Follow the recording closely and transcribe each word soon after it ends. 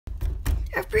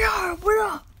FBI,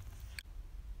 what up?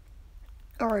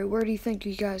 Alright, where do you think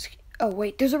you guys... Oh,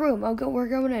 wait, there's a room. We're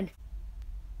going in.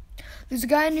 There's a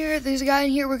guy in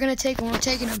here. We're gonna take him. We're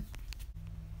taking him.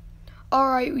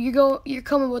 Alright, you're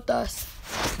coming with us.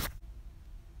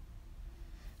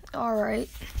 Alright.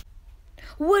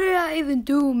 What did I even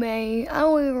do, man? I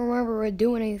don't even remember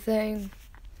doing anything.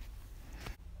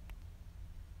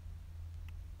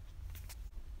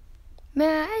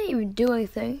 Man, I didn't even do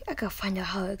anything. I gotta find out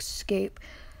how to escape.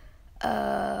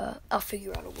 I'll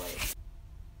figure out a way.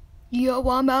 Yo,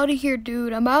 I'm out of here,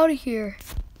 dude. I'm out of here.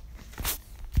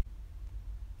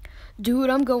 Dude,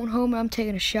 I'm going home and I'm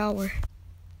taking a shower.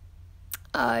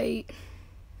 Alright,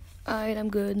 I'm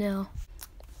good now.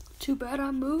 Too bad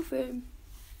I'm moving.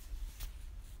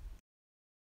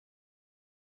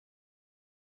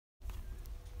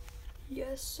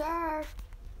 Yes, sir.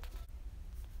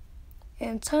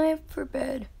 And time for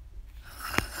bed.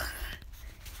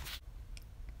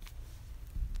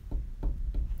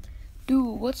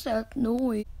 Dude, what's that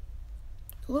noise?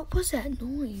 What was that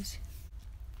noise?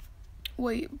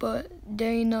 Wait, but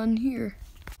there ain't none here.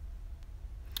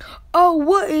 Oh,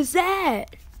 what is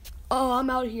that? Oh, I'm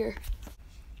out of here.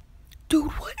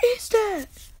 Dude, what is that?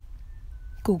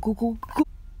 Go.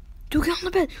 Dude, get on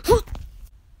the bed.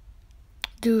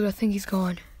 Dude, I think he's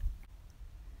gone.